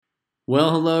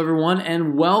Well, hello everyone,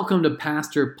 and welcome to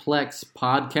Pastor Plex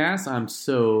Podcast. I'm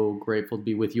so grateful to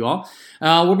be with you all.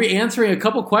 We'll be answering a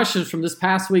couple questions from this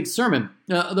past week's sermon.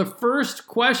 The first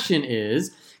question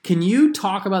is, can you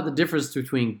talk about the difference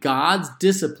between God's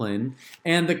discipline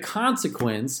and the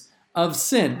consequence of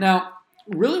sin? Now,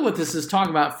 really what this is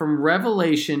talking about from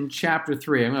Revelation chapter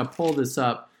 3. I'm going to pull this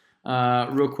up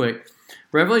real quick.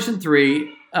 Revelation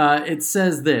 3. It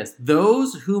says this: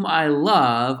 those whom I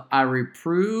love, I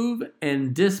reprove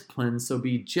and discipline. So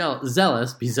be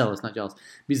zealous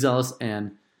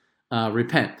and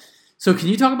repent. So can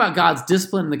you talk about God's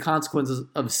discipline and the consequences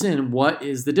of sin? What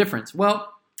is the difference?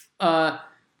 Well,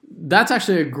 that's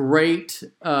actually a great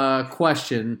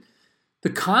question.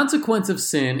 The consequence of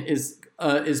sin is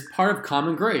part of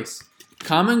common grace.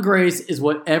 Common grace is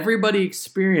what everybody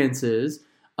experiences.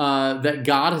 That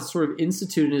God has sort of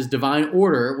instituted in His divine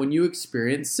order when you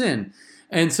experience sin.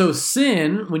 And so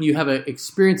sin, when you have an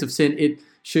experience of sin, it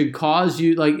should cause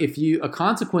you, a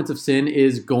consequence of sin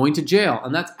is going to jail.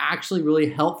 And that's actually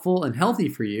really helpful and healthy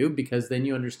for you because then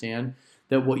you understand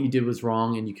that what you did was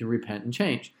wrong and you can repent and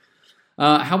change.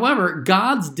 However,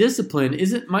 God's discipline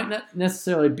might not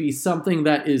necessarily be something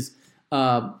that is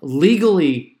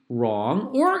legally wrong,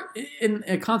 or in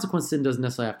a consequence, sin doesn't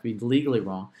necessarily have to be legally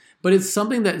wrong, but it's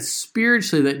something that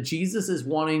spiritually that Jesus is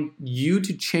wanting you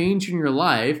to change in your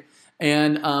life,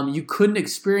 and you couldn't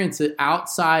experience it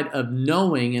outside of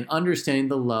knowing and understanding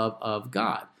the love of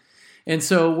God. And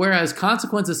so whereas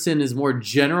consequence of sin is more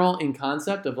general in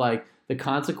concept of like the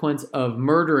consequence of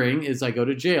murdering is I go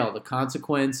to jail. The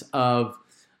consequence of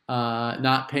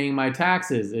not paying my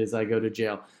taxes is I go to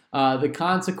jail. The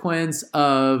consequence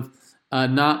of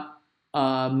not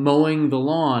mowing the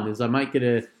lawn is I might get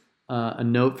a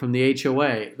note from the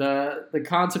HOA.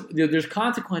 There's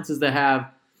consequences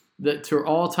that to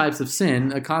all types of sin.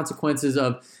 The consequences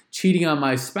of cheating on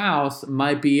my spouse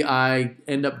might be I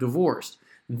end up divorced.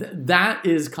 That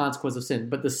is consequence of sin.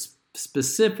 But the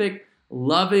specific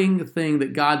loving thing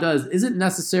that God does isn't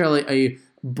necessarily a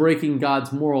breaking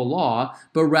God's moral law,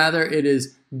 but rather it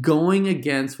is going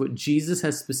against what Jesus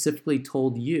has specifically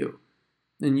told you.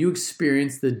 And you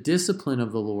experience the discipline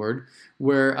of the Lord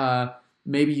where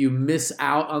maybe you miss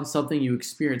out on something, you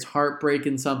experience heartbreak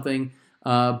in something,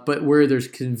 but where there's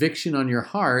conviction on your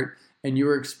heart and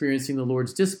you're experiencing the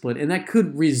Lord's discipline. And that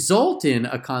could result in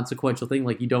a consequential thing,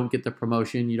 like you don't get the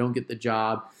promotion, you don't get the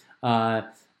job,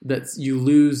 that you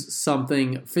lose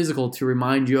something physical to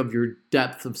remind you of your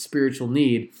depth of spiritual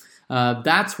need.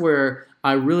 That's where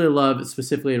I really love,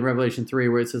 specifically in Revelation 3,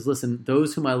 where it says, listen,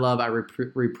 those whom I love, I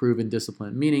reprove and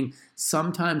discipline. Meaning,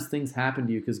 sometimes things happen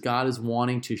to you because God is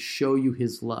wanting to show you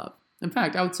His love. In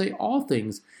fact, I would say all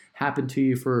things happen to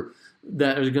you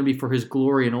that are going to be for His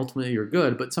glory and ultimately your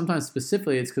good. But sometimes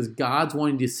specifically, it's because God's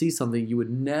wanting to see something you would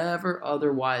never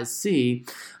otherwise see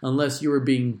unless you were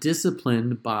being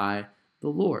disciplined by the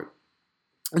Lord.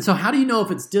 And so how do you know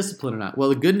if it's discipline or not? Well,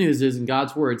 the good news is in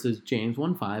God's word, it says James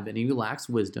 1:5, any who lacks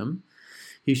wisdom,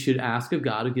 he should ask of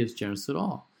God who gives generously to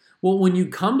all. Well, when you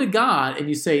come to God and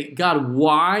you say, God,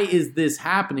 why is this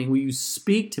happening? Will you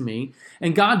speak to me?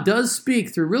 And God does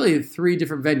speak through really three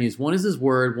different venues. One is His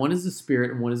word, one is His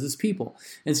Spirit, and one is His people.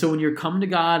 And so when you're coming to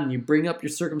God and you bring up your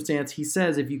circumstance, He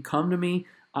says, if you come to me,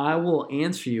 I will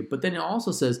answer you. But then it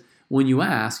also says, when you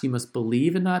ask, you must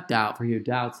believe and not doubt, for he who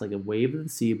doubts like a wave of the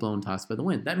sea blown and tossed by the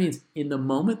wind. That means in the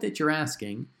moment that you're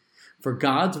asking for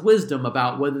God's wisdom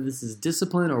about whether this is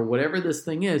discipline or whatever this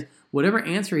thing is, whatever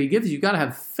answer He gives you, you've got to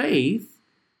have faith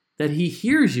that He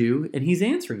hears you and He's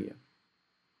answering you.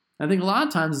 I think a lot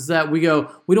of times is that we don't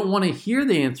want to hear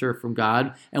the answer from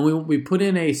God, and we put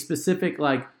in a specific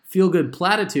feel-good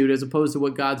platitude as opposed to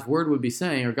what God's word would be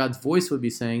saying or God's voice would be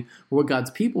saying or what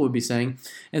God's people would be saying.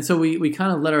 And so we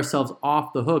kind of let ourselves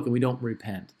off the hook and we don't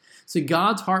repent. So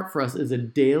God's heart for us is a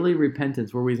daily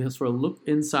repentance where we sort of look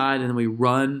inside and then we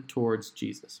run towards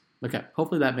Jesus. Okay,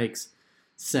 hopefully that makes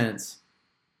sense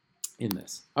in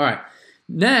this. All right.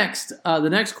 Next, the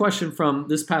next question from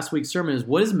this past week's sermon is,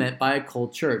 what is meant by a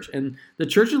cold church? And the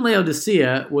church in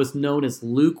Laodicea was known as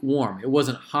lukewarm. It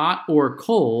wasn't hot or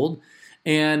cold.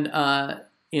 And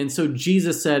so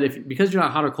Jesus said, because you're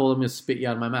not hot or cold, I'm going to spit you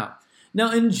out of my mouth.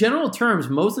 Now, in general terms,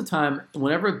 most of the time,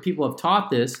 whenever people have taught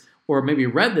this or maybe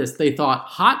read this, they thought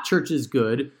hot church is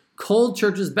good, cold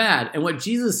church is bad. And what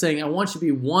Jesus is saying, I want you to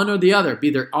be one or the other, be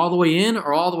either all the way in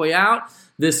or all the way out.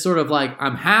 This sort of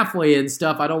I'm halfway in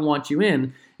stuff, I don't want you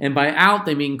in. And by out,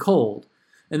 they mean cold.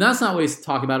 And that's not what he's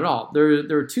talking about at all.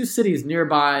 There are two cities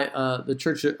nearby the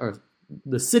church, or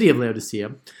the city of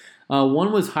Laodicea.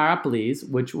 One was Hierapolis,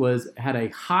 which had a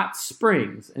hot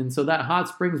springs. And so that hot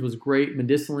springs was great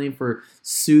medicinally for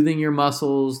soothing your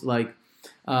muscles,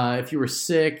 If you were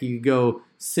sick, you could go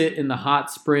sit in the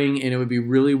hot spring and it would be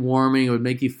really warming. It would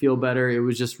make you feel better. It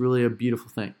was just really a beautiful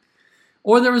thing.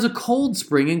 Or there was a cold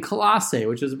spring in Colossae,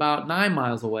 which is about 9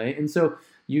 miles away. And so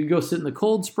you could go sit in the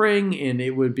cold spring and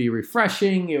it would be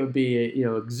refreshing. It would be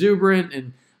exuberant,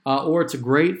 and or it's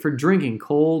great for drinking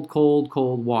cold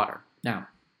water. Now,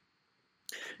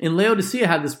 in Laodicea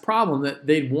had this problem that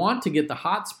they'd want to get the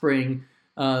hot spring.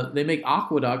 They make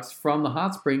aqueducts from the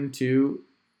hot spring to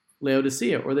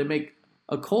Laodicea, or they make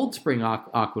a cold spring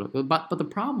aqueduct. But the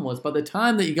problem was, by the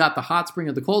time that you got the hot spring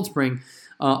or the cold spring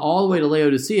all the way to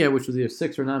Laodicea, which was either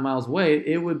 6 or 9 miles away,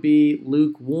 it would be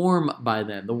lukewarm by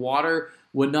then. The water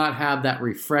would not have that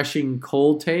refreshing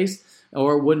cold taste,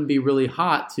 or it wouldn't be really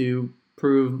hot to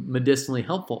prove medicinally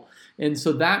helpful. And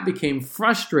so that became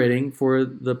frustrating for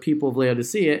the people of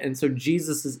Laodicea, and so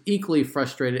Jesus is equally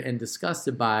frustrated and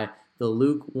disgusted by the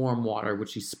lukewarm water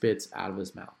which he spits out of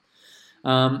his mouth.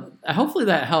 Hopefully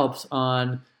that helps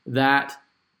on that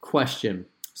question.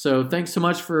 So thanks so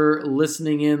much for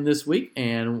listening in this week,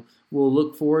 and we'll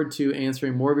look forward to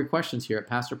answering more of your questions here at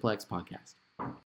Pastor Plex Podcast.